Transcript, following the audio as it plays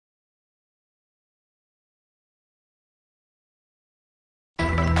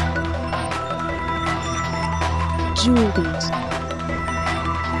jewelries.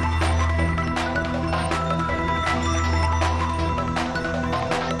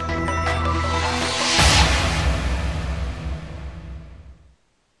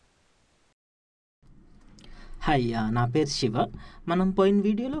 Hi నా పేరు శివ. మనం పోయిన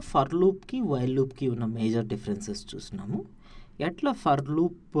వీడియోలో ఫర్ లూప్కి వైల్ లూప్కి ఉన్న మేజర్ డిఫరెన్సెస్ చూసినాము. ఎట్లా ఫర్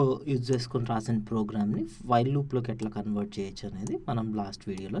లూప్ యూజ్ చేసుకొని రాసిన ప్రోగ్రామ్ని వైల్ లూప్లోకి ఎట్లా కన్వర్ట్ చేయొచ్చు అనేది మనం లాస్ట్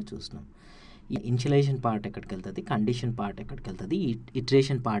వీడియోలో చూసినాం. ఈ ఇనిషియలైజేషన్ పార్ట్ ఎక్కడికి వెళ్తుంది, కండిషన్ పార్ట్ ఎక్కడికి వెళ్తుంది,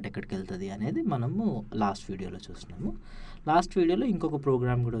 ఇటరేషన్ పార్ట్ ఎక్కడికి వెళ్తుంది అనేది మనము లాస్ట్ వీడియోలో చూసినాము. లాస్ట్ వీడియోలో ఇంకొక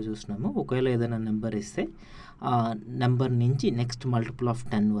ప్రోగ్రామ్ కూడా చూసినాము. ఒకవేళ ఏదైనా నెంబర్ ఇస్తే ఆ నెంబర్ నుంచి నెక్స్ట్ మల్టిపుల్ ఆఫ్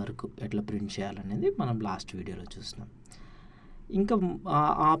 10 వరకు ఎట్లా ప్రింట్ చేయాలనేది మనం లాస్ట్ వీడియోలో చూసినాం. ఇంకా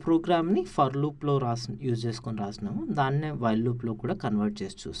ఆ ప్రోగ్రామ్ని ఫర్ లూప్లో యూజ్ చేసుకొని రాసినాము. దాన్నే వైల్ లూప్లో కూడా కన్వర్ట్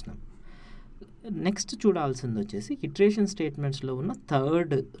చేసి చూసినాం. నెక్స్ట్ చూడాల్సింది వచ్చేసి ఇటరేషన్ స్టేట్మెంట్స్లో ఉన్న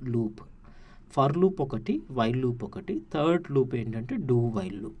థర్డ్ లూప్. ఫర్ లూప్ ఒకటి, వైల్ లూప్ ఒకటి, థర్డ్ లూప్ ఏంటంటే డూ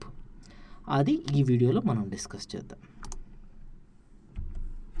వైల్ లూప్. అది ఈ వీడియోలో మనం డిస్కస్ చేద్దాం.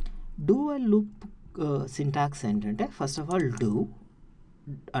 డూ వైల్ లూప్ సింటాక్స్ ఏంటంటే ఫస్ట్ ఆఫ్ ఆల్ డూ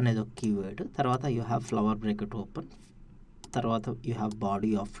అనేది ఒక కీవర్డ్, తర్వాత you have flower bracket open, తర్వాత you have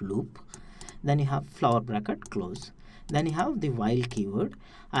body of loop, then you have flower bracket close, then you have the while keyword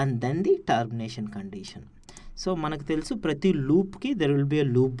and then the termination condition. So మనకు తెలుసు ప్రతి లూప్కి there will be a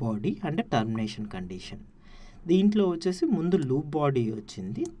loop body and a termination condition. దీంట్లో వచ్చేసి ముందు loop body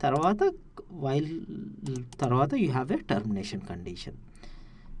వచ్చింది, తర్వాత while, తర్వాత you have a termination condition.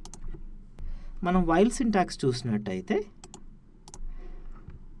 మనం వైల్ సింటాక్స్ చూసినట్టయితే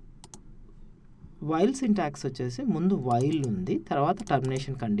వైల్ సింటాక్స్ వచ్చేసి ముందు వైల్ ఉంది, తర్వాత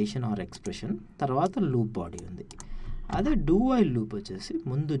టర్మినేషన్ కండిషన్ ఆర్ ఎక్స్ప్రెషన్, తర్వాత లూప్ బాడీ ఉంది. అదే డూ వైల్ లూప్ వచ్చేసి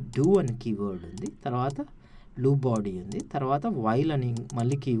ముందు డూ అని కీవర్డ్ ఉంది, తర్వాత లూప్ బాడీ ఉంది, తర్వాత వైల్ అని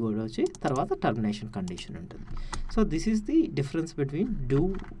మళ్ళీ కీవర్డ్ వచ్చి తర్వాత టర్మినేషన్ కండిషన్ ఉంటుంది. So this is the difference between do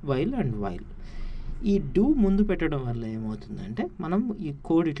while and while. ఈ డూ ముందు పెట్టడం వల్ల ఏమవుతుందంటే మనం ఈ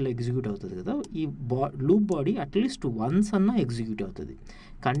కోడ్ ఇట్లా ఎగ్జిక్యూట్ అవుతుంది కదా, ఈ లూప్ బాడీ అట్లీస్ట్ వన్స్ అన్నా ఎగ్జిక్యూట్ అవుతుంది.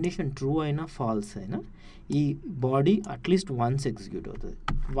 కండిషన్ ట్రూ అయినా ఫాల్స్ అయినా ఈ బాడీ అట్లీస్ట్ వన్స్ ఎగ్జిక్యూట్ అవుతుంది.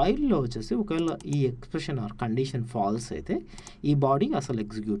 వైల్లో వచ్చేసి ఒకవేళ ఈ ఎక్స్ప్రెషన్ ఆర్ కండిషన్ ఫాల్స్ అయితే ఈ బాడీ అసలు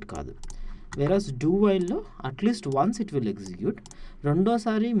ఎగ్జిక్యూట్ కాదు. వెరాస్ do వైల్లో at least once it will execute,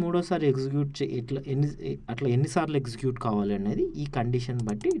 రెండోసారి మూడోసారి ఎగ్జిక్యూట్ అట్లా ఎన్నిసార్లు ఎగ్జిక్యూట్ కావాలి అనేది ఈ కండిషన్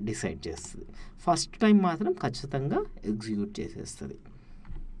బట్టి డిసైడ్ చేస్తుంది. ఫస్ట్ టైం మాత్రం ఖచ్చితంగా ఎగ్జిక్యూట్ చేసేస్తుంది.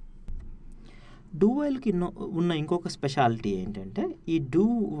 డూ వైల్కి ఉన్న ఇంకొక స్పెషాలిటీ ఏంటంటే ఈ డూ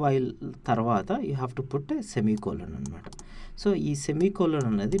వైల్ తర్వాత you have to put a semicolon అనమాట. సో ఈ సెమీకోలన్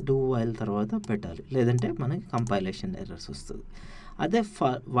అనేది డూ వైల్ తర్వాత పెట్టాలి, లేదంటే మనకి కంపైలేషన్ ఎర్రర్స్ వస్తుంది. అదే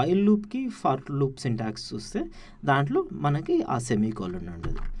వైల్ లూప్కి ఫర్ లూప్ సింటాక్స్ చూస్తే దాంట్లో మనకి ఆ సెమీకోలన్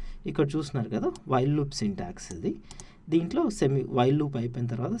ఉండదు. ఇక్కడ చూస్తున్నారు కదా వైల్ లూప్ సింటాక్స్ ఇది, దీంట్లో వైల్ లూప్ అయిపోయిన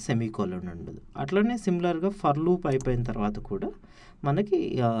తర్వాత సెమీకోలన్ ఉండదు. అట్లనే సిమిలర్గా ఫర్ లూప్ అయిపోయిన తర్వాత కూడా మనకి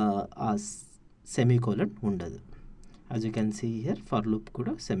ఆ సెమీకోలన్ ఉండదు. As you can see here for loop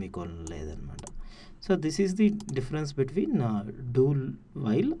కూడా సెమీకోలన్ లేదనమాట. So this is the difference between do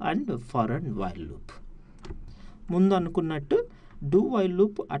while and for and while loop. ముందు అనుకున్నట్టు డూ వైల్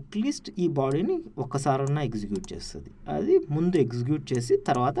లూప్ అట్లీస్ట్ ఈ బాడీని ఒక్కసారన్నా ఎగ్జిక్యూట్ చేస్తుంది. అది ముందు ఎగ్జిక్యూట్ చేసి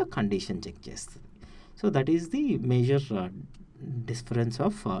తర్వాత కండిషన్ చెక్ చేస్తుంది. So that is the major difference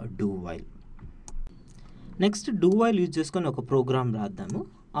of do while. Next do while use చేసుకొని ఒక ప్రోగ్రామ్ రాద్దాము.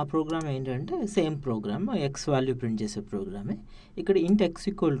 ఆ ప్రోగ్రామ్ ఏంటంటే same programme, X value print చేసే ప్రోగ్రామే. ఇక్కడ ఇంట్ ఎక్స్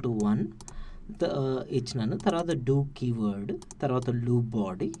ఈక్వల్ టు 1 ఇచ్చినాను, తర్వాత డూ కీవర్డ్, తర్వాత లూప్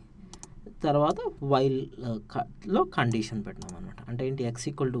బాడీ, తర్వాత వైల్లో కండిషన్ పెట్టినాం అనమాట. అంటే ఏంటి, ఎక్స్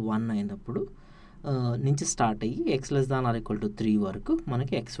ఈక్వల్ టు 1 అయినప్పుడు నుంచి స్టార్ట్ అయ్యి X less than or equal to 3 వరకు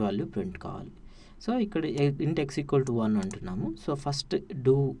మనకి ఎక్స్ వాల్యూ ప్రింట్ కావాలి. సో ఇక్కడ ఇంట్ ఎక్స్ ఈక్వల్ టు 1 అంటున్నాము. సో ఫస్ట్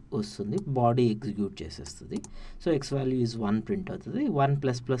డూ వస్తుంది, బాడీ ఎగ్జిక్యూట్ చేసేస్తుంది. So X value is 1 print అవుతుంది.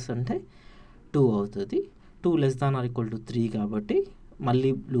 1++ అంటే 2 అవుతుంది. 2 less than or equal to 3 కాబట్టి మళ్ళీ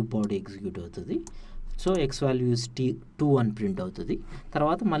లూప్ బాడీ ఎగ్జిక్యూట్ అవుతుంది. సో ఎక్స్ వాల్యూ ఇస్ 2 అని ప్రింట్ అవుతుంది.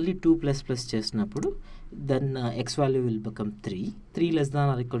 తర్వాత మళ్ళీ 2++ చేసినప్పుడు then X value will become 3. 3 less than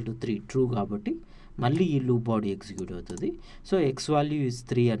or equal to 3 true కాబట్టి మళ్ళీ ఈ లూప్ బాడీ ఎగ్జిక్యూట్ అవుతుంది. సో ఎక్స్ వాల్యూ ఇస్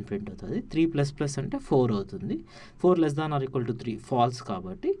 3 అని ప్రింట్ అవుతుంది. 3++ అంటే 4 అవుతుంది. 4 less than or equal to 3 falls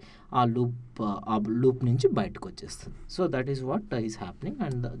కాబట్టి ఆ లూప్ నుంచి బయటకు వచ్చేస్తుంది. So that is what is happening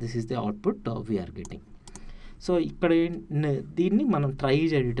and this is the output we are getting. So ఇక్కడ దీన్ని మనం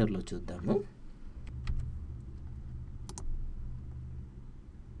ట్రైజ్ ఎడిటర్లో చూద్దాము.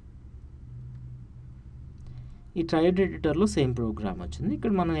 ఈ ట్రైడ్ ఎడిటర్లో సేమ్ ప్రోగ్రామ్ వచ్చింది.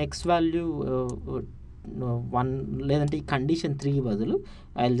 ఇక్కడ మనం ఎక్స్ వాల్యూ 1 లేదంటే ఈ కండిషన్ 3 బదులు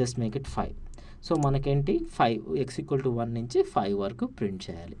I will just make it 5. So మనకేంటి 5 x ఈక్వల్ టు 1 నుంచి 5 వరకు ప్రింట్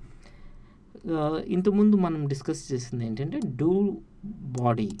చేయాలి. ఇంతకుముందు మనం డిస్కస్ చేసింది ఏంటంటే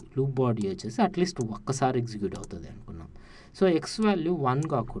లూప్ బాడీ వచ్చేసి అట్లీస్ట్ ఒక్కసారి ఎగ్జిక్యూట్ అవుతుంది అనుకున్నాం. సో ఎక్స్ వాల్యూ 1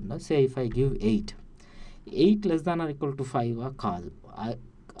 కాకుండా say if I give 8 less than or equal to 5 కాదు,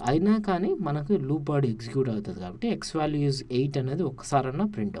 అయినా కానీ మనకు లూప్ బాడీ ఎగ్జిక్యూట్ అవుతుంది కాబట్టి ఎక్స్ వాల్యూ ఈజ్ 8 అనేది ఒక్కసారన్నా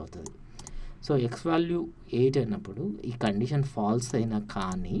ప్రింట్ అవుతుంది. సో ఎక్స్ వాల్యూ 8 అయినప్పుడు ఈ కండిషన్ ఫాల్స్ అయినా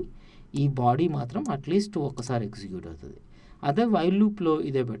కానీ ఈ బాడీ మాత్రం అట్లీస్ట్ ఒక్కసారి ఎగ్జిక్యూట్ అవుతుంది. అదే వైల్ లూప్లో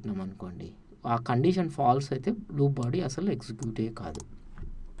ఇదే పెట్టినాం అనుకోండి, ఆ కండిషన్ ఫాల్స్ అయితే లూప్ బాడీ అసలు ఎగ్జిక్యూటే కాదు.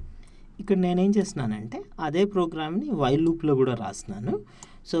 ఇక్కడ నేనేం చేస్తున్నానంటే అదే ప్రోగ్రామ్ని వైల్ లూప్లో కూడా రాస్తున్నాను.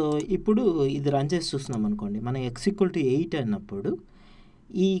 సో ఇప్పుడు ఇది రన్ చేసి చూస్తున్నాం అనుకోండి, మన ఎక్స్ ఈక్వల్ టు 8 అన్నప్పుడు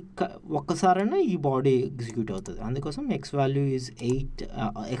ఒక్కసారైనా ఈ బాడీ ఎగ్జిక్యూట్ అవుతుంది. అందుకోసం X value is 8,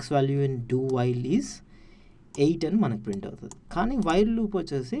 X value in do while is 8 అని మనకు ప్రింట్ అవుతుంది. కానీ వైల్ లూప్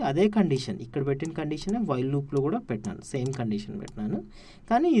వచ్చేసి అదే కండిషన్, ఇక్కడ పెట్టిన కండిషనే వైల్ లూప్లో కూడా పెట్టినాను, సేమ్ కండిషన్ పెట్టినాను,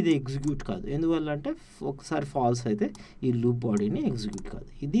 కానీ ఇది ఎగ్జిక్యూట్ కాదు. ఎందువల్ల అంటే ఒకసారి ఫాల్స్ అయితే ఈ లూప్ బాడీని ఎగ్జిక్యూట్ కాదు.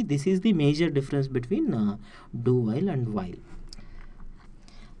 This is the major difference between do while and while.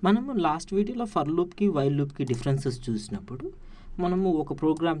 మనము లాస్ట్ వీడియోలో ఫర్ లూప్కి వైల్ లూప్కి డిఫరెన్సెస్ చూసినప్పుడు మనము ఒక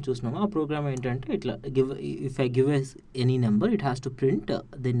ప్రోగ్రామ్ చూసినాము. ఆ ప్రోగ్రామ్ ఏంటంటే ఇట్లా if I give any number it has to print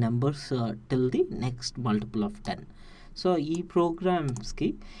the numbers till the next multiple of 10. So ఈ ప్రోగ్రామ్స్కి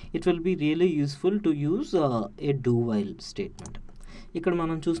it will be really useful to use a do while statement. ఇక్కడ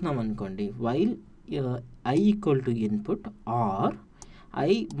మనం చూసినాం అనుకోండి, while I equal to input are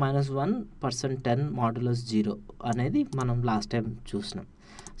I -1% 10 modulus 0 అనేది మనం last time చూసినాం.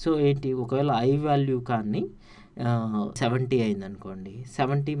 So ఏంటి, ఒకవేళ ఐ వాల్యూ కానీ 70 అయింది అనుకోండి,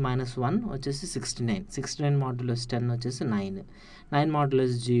 70 - 1 వచ్చేసి 69 మాడ్యులస్ 10 వచ్చేసి 9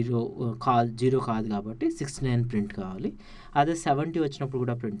 మాడ్యులస్ 0 కాదు కాబట్టి 69 ప్రింట్ కావాలి. అదే 70 వచ్చినప్పుడు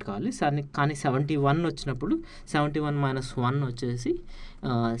కూడా ప్రింట్ కావాలి. కానీ 71 వచ్చినప్పుడు 71 - 1 వచ్చేసి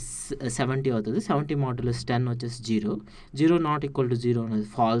 70 అవుతుంది. 70 మాడ్యులస్ 10 వచ్చేసి 0 నాట్ ఈక్వల్ టు 0 అనేది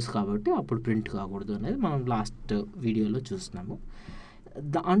ఫాల్స్ కాబట్టి అప్పుడు ప్రింట్ కాకూడదు అనేది మనం లాస్ట్ వీడియోలో చూసినాము.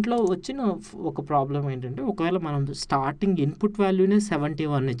 దాంట్లో వచ్చిన ఒక ప్రాబ్లం ఏంటంటే, ఒకవేళ మనం స్టార్టింగ్ ఇన్పుట్ వాల్యూనే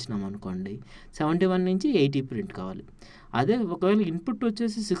 71 ఇచ్చినాం అనుకోండి, 71 నుంచి 80 ప్రింట్ కావాలి. అదే ఒకవేళ ఇన్పుట్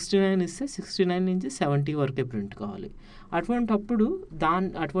వచ్చేసి 69 ఇస్తే 69 నుంచి 70 వరకే ప్రింట్ కావాలి.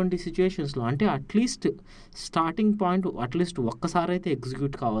 అటువంటి సిచ్యువేషన్స్లో అంటే అట్లీస్ట్ స్టార్టింగ్ పాయింట్ అట్లీస్ట్ ఒక్కసారి అయితే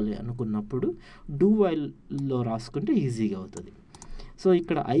ఎగ్జిక్యూట్ కావాలి అనుకున్నప్పుడు డూ వైల్లో రాసుకుంటే ఈజీగా అవుతుంది. సో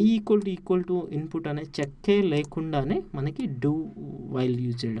ఇక్కడ ఐ ఈక్వల్ టు ఇన్పుట్ అనే చెక్కే లేకుండానే మనకి డూ వైల్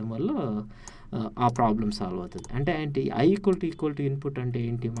యూజ్ చేయడం వల్ల ఆ ప్రాబ్లమ్ సాల్వ్ అవుతుంది. అంటే ఏంటి, ఐ ఈక్వల్ టు ఇన్పుట్ అంటే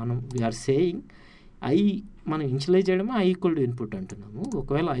ఏంటి, మనం వీఆర్ సేయింగ్ మనం ఇనిషియలైజ్ చేయడమే ఐ ఈక్వల్ టు ఇన్పుట్ అంటున్నాము.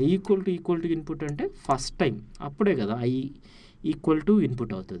 ఒకవేళ ఐ ఈక్వల్ టు ఇన్పుట్ అంటే ఫస్ట్ టైం అప్పుడే కదా ఐ ఈక్వల్ టు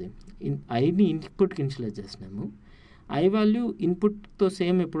ఇన్పుట్ అవుతుంది. ఐని ఇన్పుట్కి ఇనిషియలైజ్ చేసినాము. ఐ వాల్యూ ఇన్పుట్తో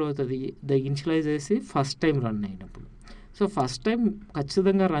సేమ్ ఎప్పుడు అవుతుంది, ఇనిషియలైజ్ చేసి ఫస్ట్ టైం రన్ అయినప్పుడు. సో ఫస్ట్ టైం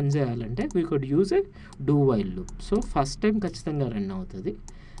ఖచ్చితంగా రన్ చేయాలంటే we could use a do while loop. So first time ఖచ్చితంగా రన్ అవుతుంది,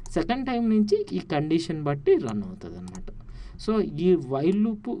 సెకండ్ టైం నుంచి ఈ కండిషన్ బట్టి రన్ అవుతుంది అనమాట. సో ఈ while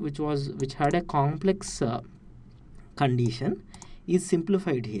loop which had a complex condition is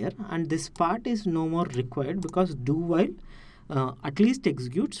simplified here and this part is no more required because do while at least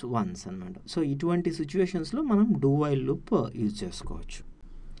executes once అనమాట. So ఇటువంటి సిచ్యువేషన్స్లో మనం డూ వైల్ లూప్ యూజ్ చేసుకోవచ్చు.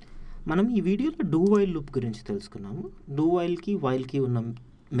 మనం ఈ వీడియోలో డూ వైల్ లూప్ గురించి తెలుసుకున్నాము. డూ వైల్కి వైల్కి ఉన్న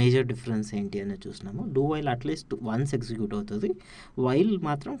మేజర్ డిఫరెన్స్ ఏంటి అని చూసినాము. Do while at least once execute అవుతుంది, వైల్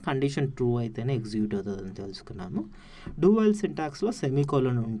మాత్రం కండిషన్ ట్రూ అయితేనే ఎగ్జిక్యూట్ అవుతుంది అని తెలుసుకున్నాము. డూ వైల్ సింటాక్స్లో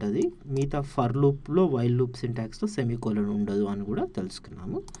సెమీకోలన్ ఉంటుంది, మిగతా ఫర్ లూప్లో వైల్ లూప్ సింటాక్స్లో సెమీకోలన్ ఉండదు అని కూడా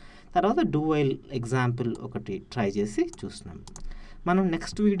తెలుసుకున్నాము. తర్వాత డూ వైల్ ఎగ్జాంపుల్ ఒకటి ట్రై చేసి చూసినాము. మనం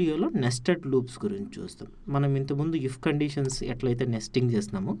నెక్స్ట్ వీడియోలో నెస్టెడ్ లూప్స్ గురించి చూస్తాం. మనం ఇంతకుముందు ఇఫ్ కండిషన్స్ ఎట్లయితే నెస్టింగ్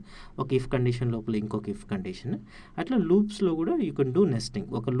చేస్తున్నామో, ఒక ఇఫ్ కండిషన్ లోపల ఇంకొక ఇఫ్ కండిషన్, అట్లా లూప్స్లో కూడా యూ కెన్ డూ నెస్టింగ్.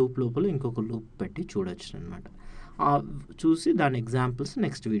 ఒక లూప్ లోపల ఇంకొక లూప్ పెట్టి చూడొచ్చు అనమాట. చూసి దాని ఎగ్జాంపుల్స్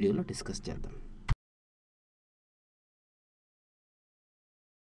నెక్స్ట్ వీడియోలో డిస్కస్ చేద్దాం.